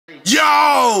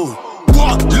Yo!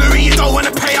 What? Louis, you don't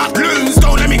wanna pay up. Loons,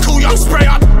 don't let me call you, I'm spray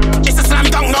up. It's a slam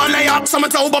dunk, not a layup.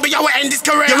 Someone told Bobby I would end his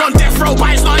career. You're on death row,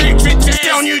 but it's not electric chair. Stay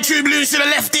on YouTube, Loons should've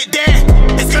left it there.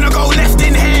 It's gonna go left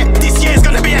in here. This year's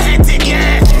gonna be a hectic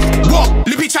year. What?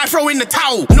 Lippy try throw in the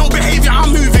towel. No behaviour, I'm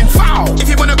moving foul. If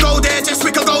you wanna go there, just we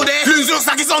can go there. Loons looks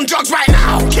like he's on drugs right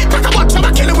now. Kick back and watch him,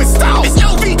 I kill him with style. It's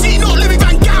LVG, not Louis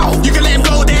Van Gaal. You can let him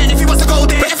go there if he wants to go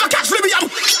there. But if I catch Louis, I'm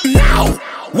now.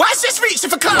 Why is this reaching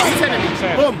for clout?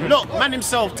 Boom, look, man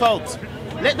himself, Togs.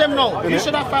 Let them know. Who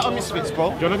should I fight on Misfits,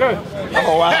 bro? Do you wanna go?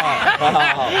 Oh, wow.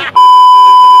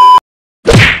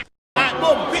 Alright,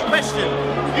 boom, quick question.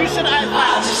 Who should I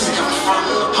fight on Misfits?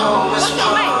 What's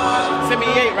your weight?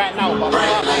 78 right now, but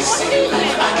This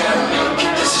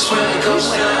is where it goes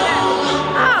down.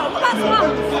 Oh, well, that's one.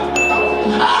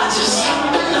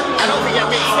 I don't think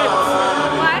that makes sense.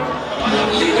 Why?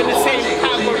 In the same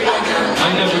category. I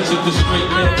never took a straight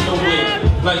man nowhere.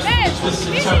 Life's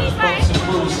twisted turns, bumps and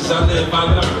bruises. I live, I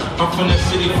learn. I'm from the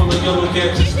city full of yellow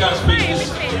gas and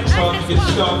skyscrapers. It's hard to get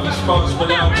started with sparks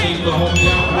without paper. Homie,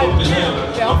 I'm open hell.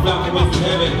 I'm blocking away from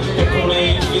heaven. The corner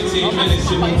ain't 15 minutes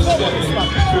and we was 7.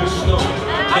 First snow.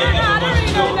 Can't ever much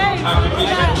to go. I can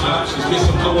get some options, get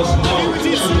some blowers, some more.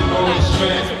 Shoot the ball in the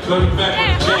strand. Go back on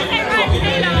the jack. Fucking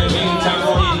in the meantime,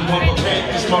 go eat one more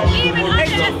pack. This my real word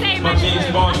to go. My James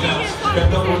Bond now. Got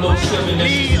 007.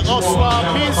 Me,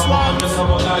 Oswald, me and Swans.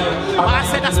 I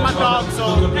said that's my dog, so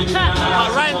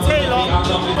Ryan Taylor,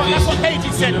 but that's what Paige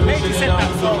said. Paige said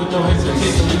that, so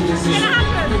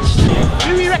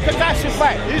who do you reckon that should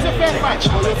fight? Who's a fair fight?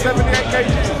 78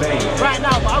 kg right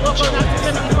now, but I'm going to go down to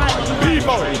 75.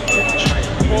 Bevo.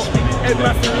 Ed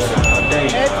Matthews.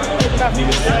 Ed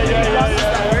Matthews.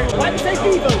 Yeah. Why did you say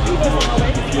Bevo?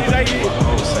 He's 80.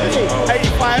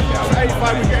 85.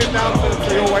 85, we get him down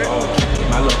to your weight.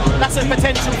 That's a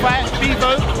potential fight,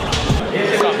 Bevo. Daily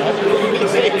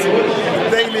effect.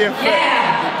 Daily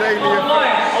effect. I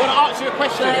want to ask you a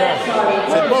question.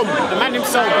 So, boom, the man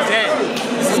himself is here.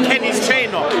 This is Kenny's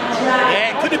trainer.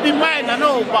 Yeah, it could have been mine, I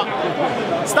know, but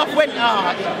stuff went.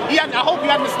 I hope you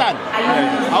understand.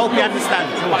 I hope you understand.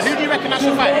 But who do you reckon I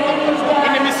should fight?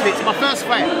 In the Misfits, my first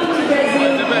fight.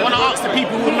 I want to ask the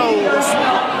people who know.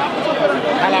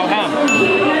 Halal Ham.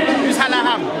 Who's Halal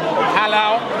Ham?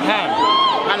 Halal Ham.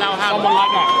 Halal Ham. Someone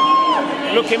like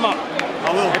that. Look him up. I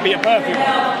will. It'd be a perfect one.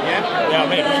 Yeah? Yeah,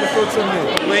 mate.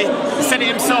 Wait, he said it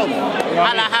himself.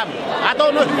 Halal Ham. I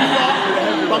don't know who you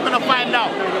are, but I'm going to find out.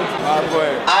 I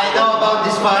know about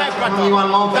this fight only 1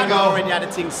 month I ago. already had a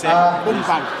thing set. Boom,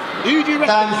 bang. Who do you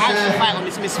reckon I should fight on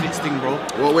this Misfits thing, bro?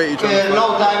 What weight are you trying to fight? A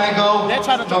long time ago, They're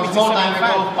trying to drop me to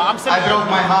 75, but I'm I broke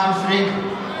my hamstring.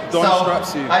 Don so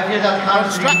straps you. I feel that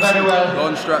hamstring very well.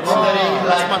 Don straps you.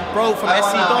 That's my bro from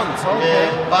SC Dons.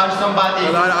 Punch somebody.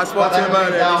 I spoke to him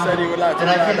about it. He said he would like to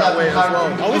fight that weight as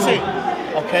well. Oh, is it?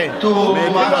 Okay.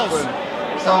 Maybe else?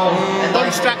 So,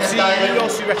 Don straps you, who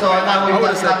else you reckon? So now we I would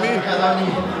have said me.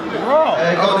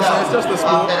 It's just the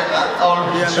school.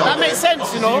 That makes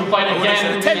sense, you know.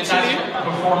 Potentially.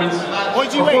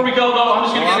 What do you weigh? Before we go though, I'm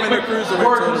just I'm going to in the get a quick cruiserweight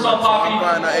word from tournament. Salt I'm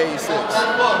fighting at 86.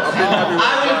 I've been heavyweight.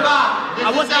 I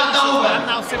was not over. I'm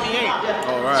now 78.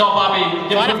 Alright. Salt Poppy,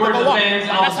 give So I us a have to word to go the up. fans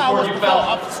on That's the how I support was you before.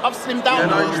 felt. I've slimmed down. Yeah,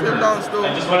 no, you slimmed down still.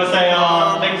 I just want to say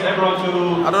thanks to everyone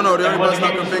to... I don't know, the only person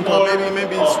I can think of,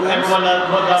 maybe Swarms. Everyone that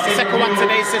The second one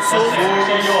today said Swarms.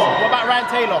 What about Ryan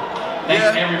Taylor?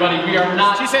 Thanks everybody. We are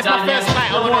not She says my first fight.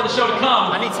 Still more of the show to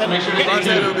come. I need to make sure get to Ryan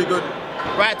Taylor will be good.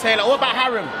 Ryan Taylor. What about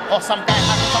Harim? Or some guy?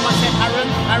 Someone said Harim.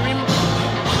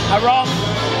 Haram.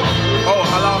 Oh,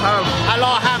 Halal Ham.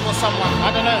 Allah Ham or someone. I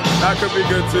don't know. That could be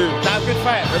good too. That's a good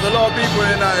fight. There's a lot of people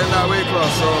in that weight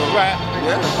class, so Right.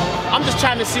 yeah. I'm just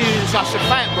trying to see who I should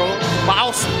fight, bro. But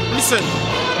I'll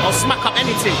smack up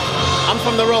anything. I'm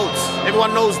from the roads.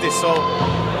 Everyone knows this, so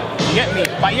you get me.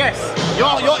 But yes,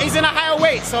 he's in a higher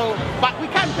weight, so but we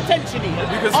can potentially.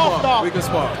 We can spar. We can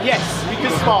spar. Yes, we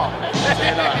can spar.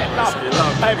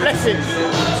 Hey, blessings.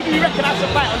 Who do you reckon I should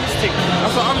fight on this thing?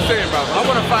 That's what I'm saying, bro. I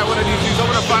want to fight one of these dudes. I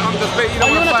want to fight. I'm just bait. You don't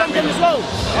You want to wanna fight jump me. in as well?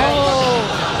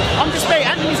 Oh, I'm just bait.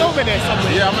 Anthony's over there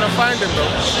somewhere. Yeah, I'm gonna find him though.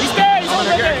 He's there. He's I'm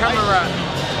over gonna there. get a camera right.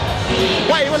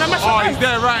 Wait, you wanna mash Oh, up? he's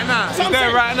there right now. He's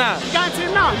there right now. You going to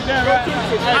him now? He's there right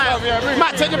now.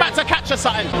 Matt, take you back to catch or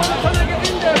something. You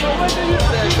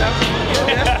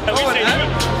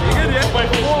good, yeah?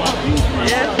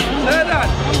 Yeah. Say that.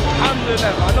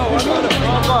 I know.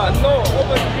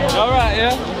 Alright,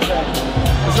 yeah?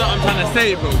 That's what I'm trying to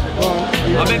say, bro.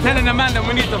 I've been telling the man that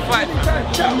we need to fight.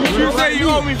 You say you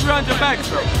owe me 300 bags,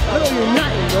 bro. I owe you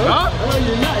nothing, bro. Huh? I owe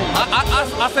you nothing.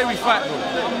 I say we fight, bro.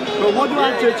 But what do I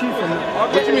have to achieve from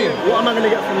that? What do you mean? What am I going to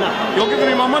get from that? You're giving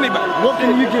me my money back. What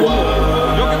can you give me?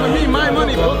 You're giving me my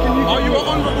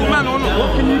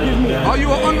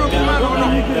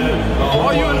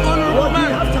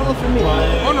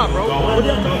For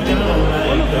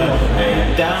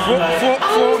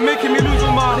making me lose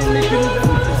all my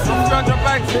 300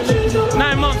 bags,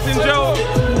 9 months in jail.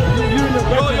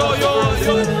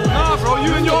 Nah, bro,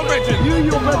 you and your brethren.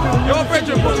 Your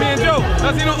brethren put me in jail.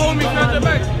 Does he not owe me 300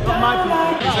 bags? Not my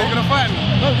people. So you're gonna fight me?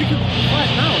 No, you can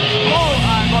fight now. Oh,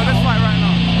 alright, go, let's fight right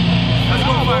now. Let's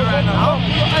go fight right now.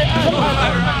 Let's go fight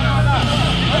right now.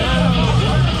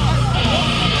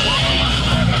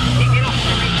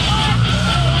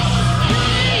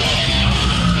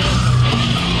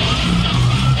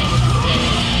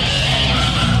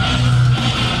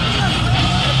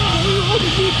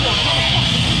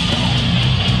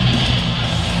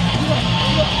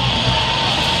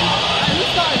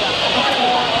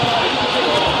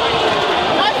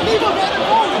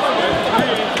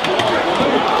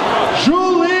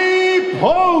 Julie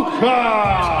Polka!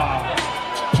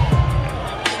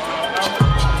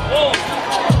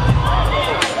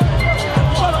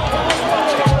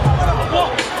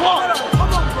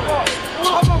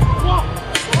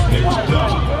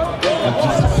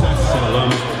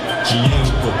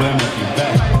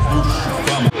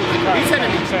 He's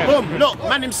telling me, boom, look,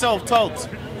 man himself, Togs.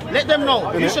 Let them know.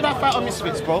 Who should I fight on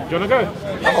Misfits, bro? Do you wanna go?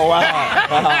 Oh wow.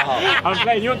 I'm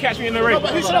playing, you won't catch me in the ring. No,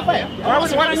 but who should I fight?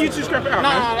 Why don't you two scrap it out?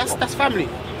 No, that's family.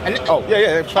 And Oh,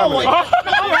 yeah, family. No.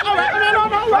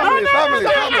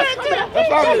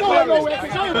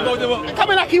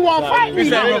 Coming like he won't fight me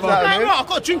now. No, I've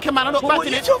got a drinking, man. I'm not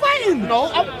batting it. You're fighting? No,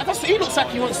 that's what he looks like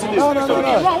he wants to do.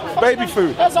 No. Baby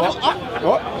food.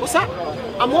 What? What's that?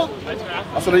 I'm what?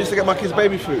 I said I used to get my kids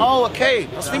baby food. Oh, okay.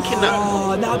 I was thinking that.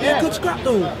 Oh, that'll be a good scrap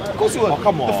though. Of course it will. Oh,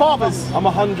 come on. The fathers. I'm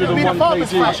 101 Be the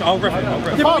fathers kg. fight. I'll ref it.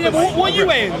 What are you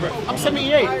weighing? I'm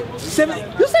 78. 70?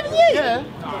 You're 78? Yeah.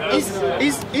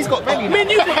 He's got belly. Man,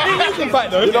 you can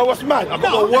fight though. You know what's mad? I've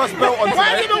got the worst belt on today.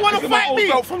 Why do you not want to fight me?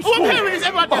 Belt from What school. parent is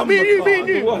everyone? Me and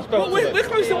you. We're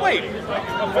close in weight.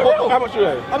 How much you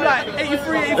weigh? I'm like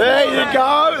 83, 84. There you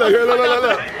go.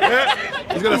 Look.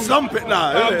 He's gonna slump it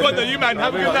now. I'm good though, you man.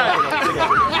 Have a good night.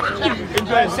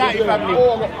 Shouty family.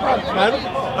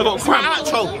 I got It's my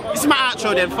outro. This is my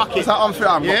outro then, fuck it. It's how unfair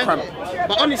I'm got cramp.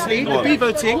 But honestly, the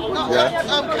Bevo thing,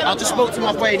 I just spoke to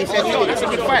my boy and he said, yo, that's a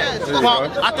good fight.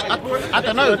 But I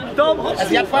don't know. Has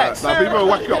he had fights? Now people will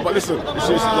whack you up, but listen, it's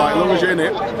just like, as long as you're in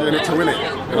it to win it.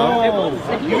 You know?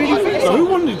 You really think So so? who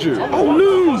wanted you? Oh,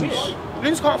 Loons!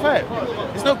 Loons can't fight.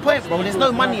 There's no point, bro. There's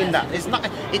no money in that. There's not.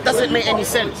 It doesn't make any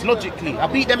sense logically. I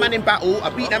beat them man in battle. I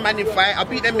beat them man in fight. I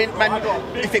beat them in man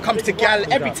if it comes to gal,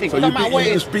 everything. So It don't matter what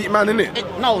it is. just beat man in it?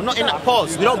 No, not in that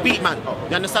pause. We don't beat man.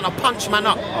 You understand? I punch man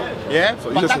up. Yeah? So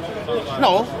you But listen.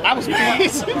 no, I was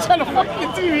trying to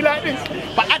fucking do me like this.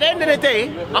 But at the end of the day,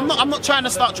 I'm not trying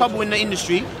to start trouble in the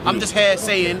industry. I'm just here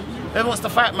saying, whoever wants to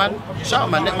fight, man,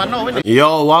 shout man, let man know, innit?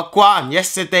 Yo, Wagwan,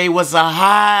 yesterday was a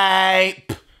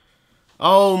hype.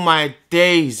 Oh my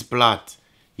days, blood.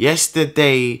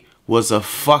 Yesterday was a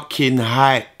fucking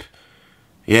hype.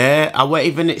 Yeah, I wasn't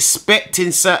even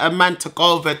expecting certain man to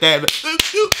go over there.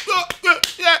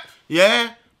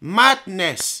 Yeah,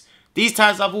 madness. These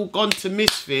times I've all gone to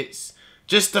Misfits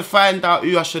just to find out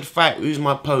who I should fight, who's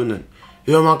my opponent,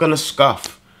 who am I gonna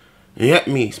scuff. You get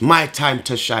me? It's my time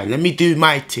to shine. Let me do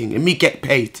my thing. Let me get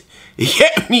paid. You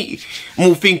get me? I'm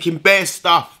all thinking bare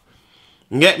stuff.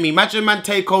 You get me? Imagine man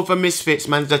take over Misfits.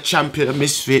 Man's the champion of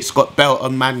Misfits. Got belt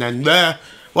on man and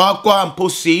well, go on,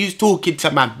 pussy. Who's talking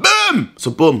to man? Boom!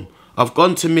 So boom. I've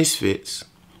gone to Misfits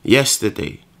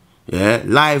yesterday. Yeah,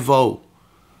 live-o.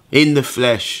 In the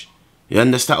flesh. You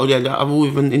understand? Oh, yeah, I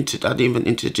didn't even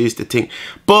introduce the thing.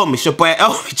 Boom, it's your boy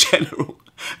OFFICIALGENERAL.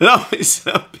 Love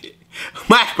it,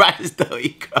 my brother's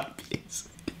dirty crappies.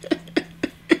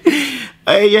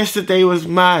 Hey, yesterday was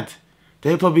mad.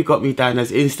 They probably got me down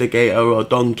as instigator or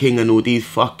Don King and all these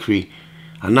fuckery.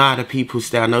 And now the people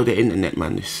stay. I know the internet,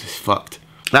 man. This is fucked.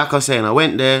 Like I was saying, I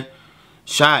went there.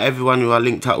 Shout out everyone who I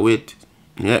linked up with.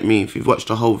 You get me? If you've watched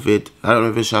the whole vid, I don't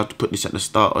know if I should have to put this at the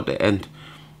start or the end.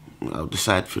 I'll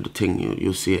decide for the thing.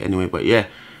 You'll see it anyway. But yeah.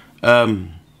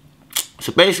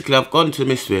 So basically, I've gone to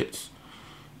Misfits.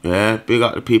 Yeah, big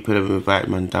up the people that have invited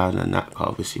man down and that.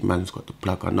 Obviously, man's got the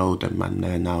plug. I know them man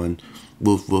there now and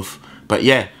woof woof. But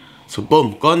yeah. So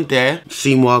boom, gone there,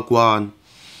 seen Wagwan.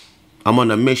 I'm on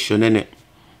a mission, innit?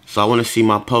 So I want to see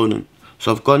my opponent.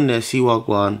 So I've gone there, see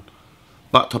Wagwan,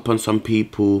 backed up on some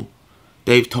people.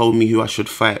 They've told me who I should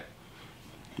fight,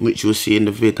 which you'll see in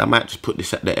the vid. I might just put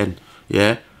this at the end,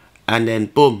 yeah? And then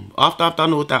boom, after I've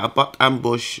done all that, I bucked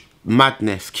ambush,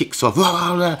 madness, kicks off.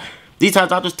 These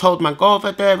times I just told man, go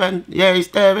over there and yeah, he's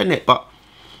there, innit? But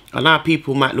I know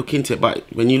people might look into it, but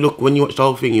when you watch the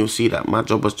whole thing, you'll see that my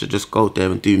job was to just go there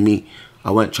and do me.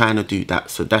 I weren't trying to do that.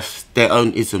 So that's their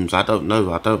own isms. I don't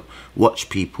know. I don't watch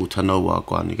people to know what I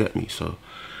go on, you get me? So,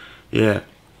 yeah.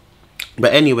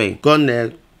 But anyway, gone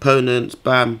there, opponents,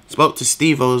 bam. Spoke to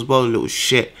Steve-O as well, little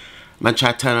shit. Man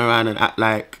tried to turn around and act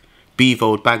like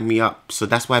Bevo would bag me up. So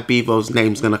that's why Bevo's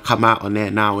name's going to come out on there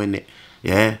now, innit?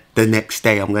 Yeah, the next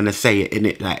day I'm going to say it,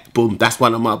 innit? Like, boom, that's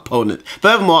one of my opponents.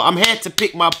 Furthermore, I'm here to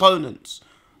pick my opponents.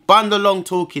 Bun the long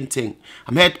talking thing.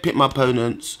 I'm here to pick my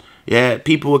opponents. Yeah,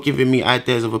 people were giving me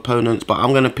ideas of opponents, but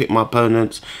I'm going to pick my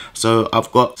opponents. So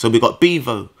we got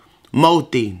Bevo,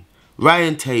 Moldine,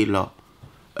 Ryan Taylor,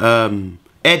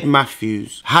 Ed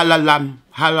Matthews, Halarambam,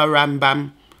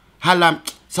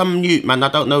 some youth, man, I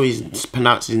don't know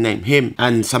pronounce his name, him,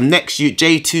 and some next youth,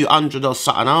 J200 or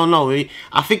something, I don't know,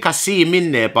 I think I see him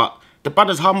in there, but the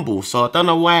brother's humble, so I don't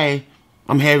know why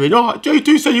I'm hearing, oh,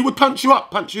 J2 said he would punch you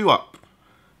up.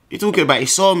 He's talking about he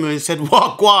saw me and said,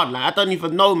 Wagwan, like, I don't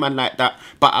even know man like that,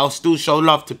 but I'll still show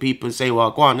love to people and say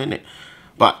Wagwan, innit?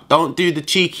 But don't do the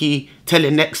cheeky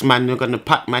telling next man you're going to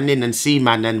pack man in and see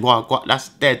man and Wagwan, that's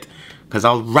dead, because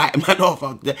I'll write man off.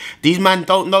 These man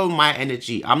don't know my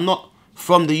energy. I'm not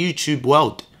from the YouTube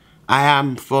world. I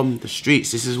am from the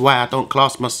streets. This is why I don't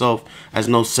class myself as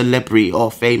no celebrity or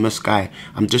famous guy.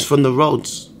 I'm just from the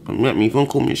roads. You can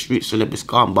call me a street celebrity,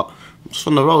 calm, but I'm just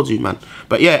from the roads, you man.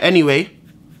 But yeah, anyway,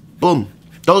 boom.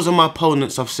 Those are my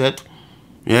opponents, I've said.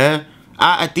 Yeah.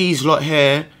 Out of these lot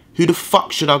here, who the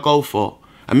fuck should I go for?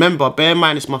 And remember, bear in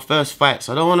mind, it's my first fight,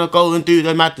 so I don't want to go and do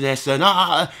the madness and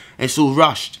it's all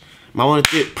rushed. I want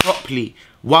to do it properly.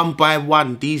 One by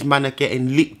one, these men are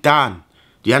getting licked down.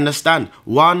 Do you understand?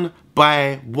 One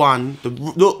by one.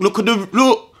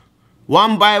 Look.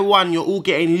 One by one, you're all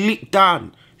getting licked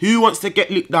down. Who wants to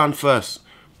get licked down first?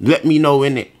 Let me know,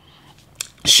 innit?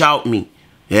 Shout me.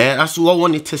 Yeah, that's all I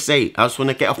wanted to say. I just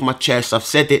want to get off my chest. I've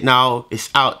said it now.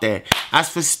 It's out there. As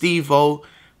for Steve-O,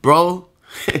 bro,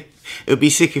 it would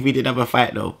be sick if we did have a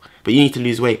fight, though. But you need to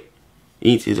lose weight.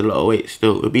 You need to lose a lot of weight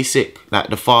still. It would be sick. Like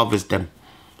the fathers, them.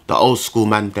 The old school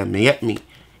man, them. You get me?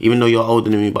 Even though you're older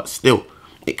than me, but still.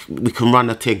 We can run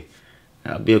a thing.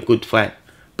 That'll be a good fight.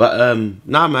 But,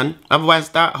 nah, man. Otherwise,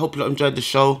 I hope you lot enjoyed the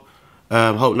show.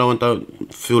 Hope no one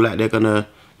don't feel like they're going to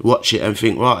watch it and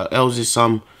think, right, else is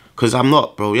some... Because I'm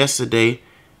not, bro. Yesterday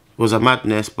was a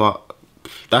madness, but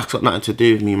that's got nothing to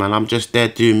do with me, man. I'm just there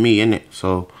doing me, innit?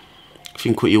 So,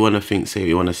 think what you want to think, say what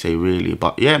you want to say, really.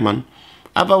 But, yeah, man.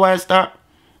 Otherwise,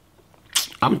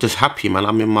 I'm just happy, man.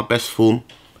 I'm in my best form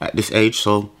at this age,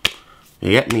 so... You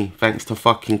get me? Thanks to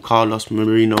fucking Carlos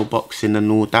Marino boxing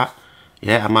and all that.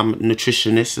 Yeah, I'm a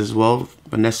nutritionist as well.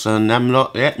 Vanessa and them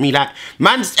lot. You get me? Like,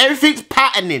 man, everything's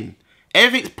patterning.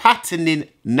 Everything's patterning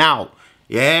now.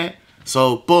 Yeah?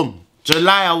 So, boom.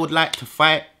 July, I would like to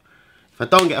fight. If I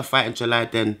don't get a fight in July,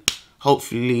 then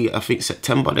hopefully, I think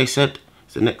September, they said,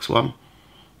 is the next one.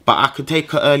 But I could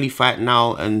take an early fight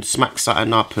now and smack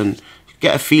something up and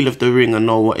get a feel of the ring and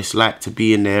know what it's like to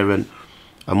be in there and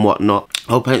whatnot.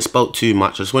 I hope I didn't spoke too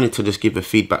much. I just wanted to just give a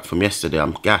feedback from yesterday.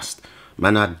 I'm gassed.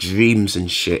 Man, I had dreams and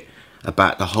shit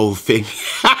about the whole thing.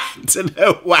 I don't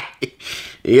know why.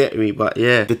 You get me? But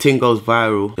yeah, the thing goes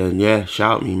viral, then yeah,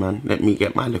 shout me, man. Let me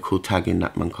get my little tag in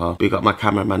that, man, car. Big up my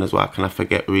cameraman as well. Can I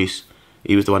forget Reese?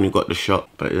 He was the one who got the shot.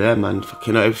 But yeah, man,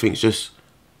 fucking everything's just...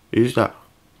 Who's that?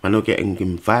 Man, I'm getting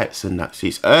invites and that. See,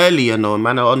 it's early, you know,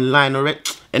 man, I'm online already.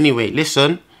 Anyway,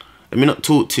 listen. Let me not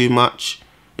talk too much.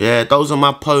 Yeah, those are my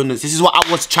opponents. This is what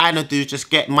I was trying to do,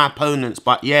 just get my opponents.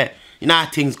 But yeah, you know how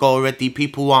things go already.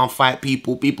 People want to fight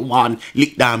people. People want to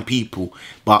lick down people.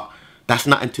 But that's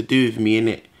nothing to do with me,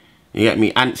 innit? You get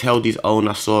me? Ants held his own,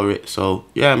 I saw it. So,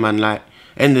 yeah, man, like,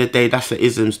 end of the day, that's the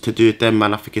isms to do with them,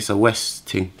 man. I think it's a West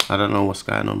thing. I don't know what's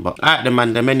going on. But, alright,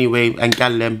 them anyway, and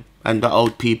gal them, and the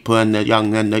old people, and the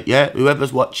young, and the, yeah,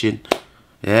 whoever's watching.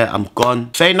 Yeah, I'm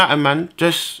gone. Say nothing, man.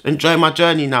 Just enjoy my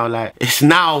journey now. Like, it's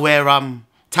now where I'm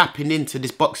tapping into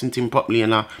this boxing team properly,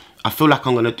 and I feel like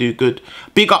I'm gonna do good.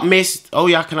 Big up Mist. Oh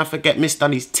yeah, can I forget Mist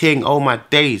done his ting? Oh my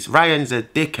days. Ryan's a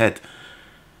dickhead.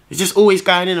 He's just always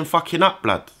going in and fucking up,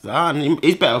 blood.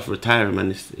 He's better off retiring,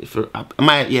 man.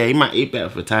 He might be better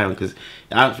off retiring because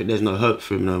I don't think there's no hope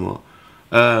for him no more.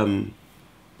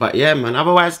 But yeah, man.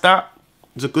 Otherwise, that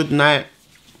was a good night.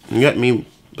 You get me?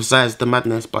 Besides the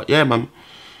madness, but yeah, man.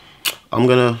 I'm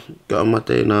gonna get on my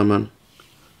day now, man.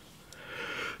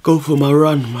 Go for my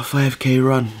run, my 5K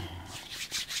run.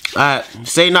 Alright,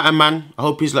 say nothing, man. I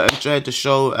hope you enjoyed the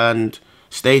show and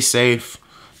stay safe.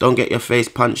 Don't get your face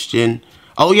punched in.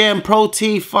 Oh yeah, and Pro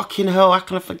T, fucking hell, how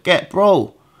can I forget,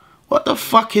 bro? What the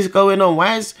fuck is going on?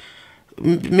 Why is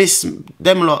Miss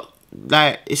them lot,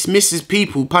 like, it's Mrs.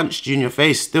 People punched you in your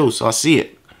face still, so I see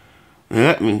it. You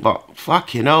get me? But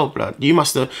fucking hell, blood. You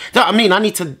must have... I mean, I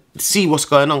need to see what's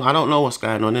going on. I don't know what's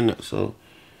going on, innit? So,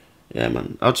 yeah,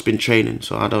 man. I've just been training,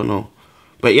 so I don't know.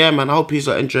 But yeah, man, I hope you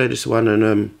enjoy this one.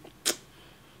 And,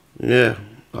 yeah,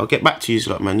 I'll get back to you,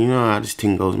 lot, man. You know how this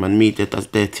thing goes, man. Media does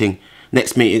their thing.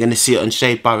 Next minute, you're going to see it on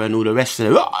Shade Barrow and all the rest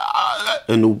of it.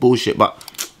 And all bullshit,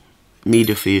 but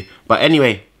media for you. But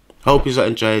anyway, hope you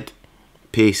enjoyed.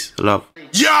 Peace. Love.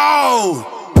 Yo!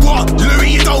 What?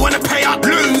 Louis, you don't wanna pay up.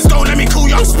 Loons, don't let me call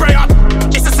young spray up.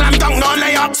 It's a slam dunk, not a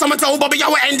layup. Someone told Bobby I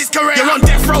will end his career. You're on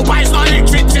death row, but it's not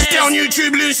electric chair. Stay on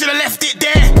YouTube, Loons should've left it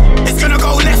there. It's gonna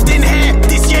go left in here.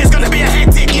 This year's gonna be a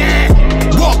hectic year.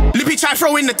 What? Lippy try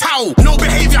throw in the towel. No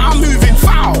behaviour, I'm moving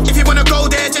foul. If you wanna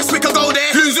go there, just we can go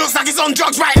there. Loons looks like he's on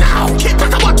drugs right now. Kick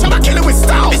back and watch, I'm a killer with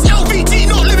style. It's LVT,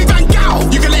 not Louis Van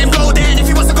Gaal. You can let him go there if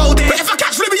he wants to go there. But if I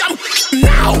catch Louis, I'm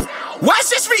now. Why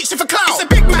is this reaching for clout? It's a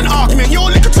big man argument, you're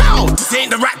like a child. This ain't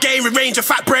the rap game, we range a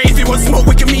fat brain. If you want smoke,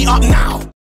 we can meet up now.